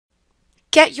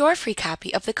Get your free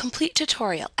copy of the complete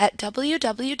tutorial at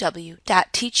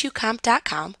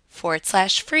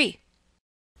www.teachucomp.com/free.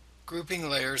 Grouping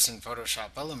layers in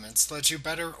Photoshop Elements lets you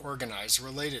better organize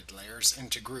related layers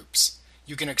into groups.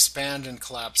 You can expand and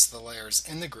collapse the layers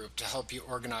in the group to help you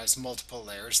organize multiple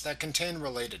layers that contain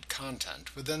related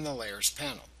content within the Layers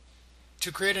panel.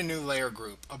 To create a new layer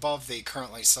group above the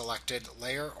currently selected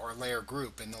layer or layer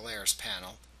group in the Layers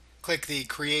panel, click the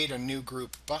Create a New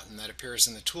Group button that appears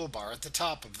in the toolbar at the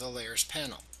top of the Layers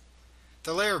panel.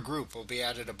 The layer group will be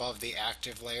added above the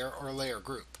active layer or layer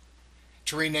group.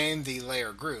 To rename the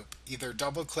layer group, either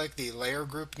double-click the layer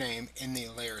group name in the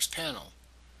Layers panel,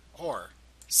 or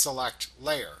select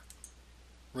Layer,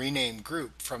 rename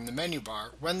Group from the menu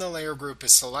bar when the layer group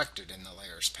is selected in the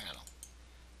Layers panel.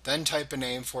 Then type a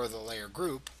name for the layer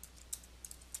group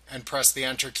and press the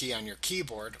Enter key on your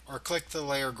keyboard or click the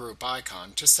layer group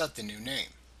icon to set the new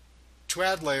name. To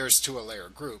add layers to a layer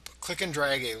group, click and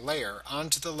drag a layer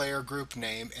onto the layer group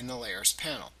name in the Layers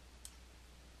panel.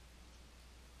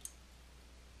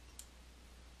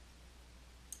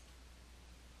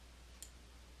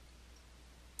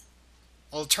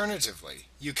 Alternatively,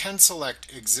 you can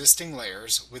select existing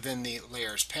layers within the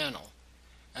Layers panel,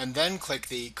 and then click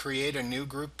the Create a New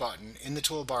Group button in the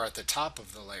toolbar at the top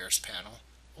of the Layers panel,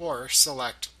 or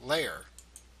select Layer,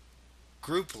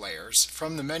 Group Layers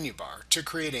from the menu bar to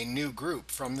create a new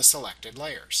group from the selected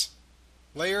layers.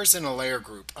 Layers in a layer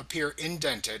group appear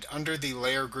indented under the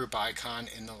Layer Group icon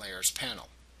in the Layers panel.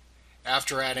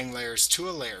 After adding layers to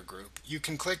a layer group, you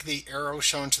can click the arrow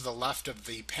shown to the left of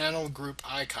the panel group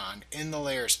icon in the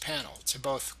Layers panel to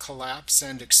both collapse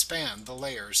and expand the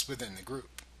layers within the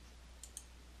group.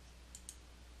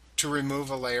 To remove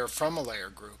a layer from a layer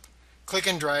group, click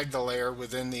and drag the layer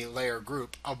within the layer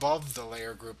group above the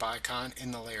layer group icon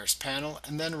in the Layers panel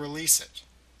and then release it.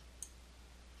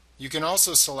 You can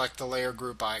also select the layer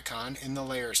group icon in the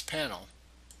Layers panel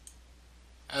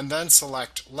and then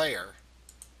select Layer,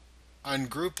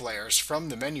 Ungroup Layers from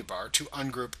the menu bar to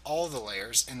ungroup all the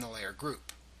layers in the layer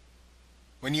group.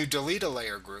 When you delete a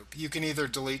layer group, you can either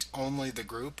delete only the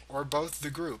group or both the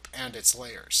group and its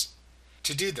layers.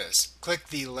 To do this, click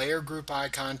the Layer Group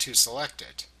icon to select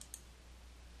it,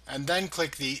 and then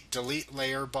click the Delete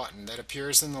Layer button that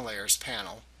appears in the Layers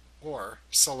panel, or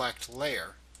select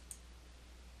Layer,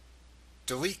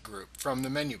 Delete Group from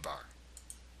the menu bar.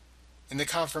 In the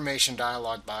confirmation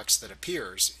dialog box that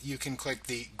appears, you can click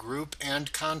the Group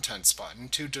and Contents button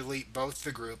to delete both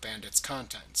the group and its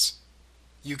contents.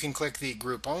 You can click the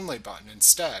Group Only button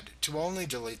instead to only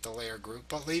delete the layer group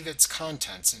but leave its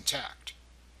contents intact.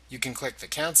 You can click the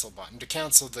Cancel button to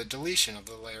cancel the deletion of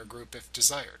the layer group if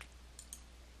desired.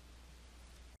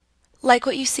 Like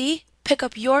what you see? Pick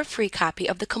up your free copy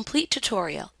of the complete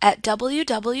tutorial at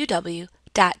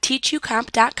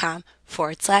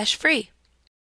www.teachucomp.com/free.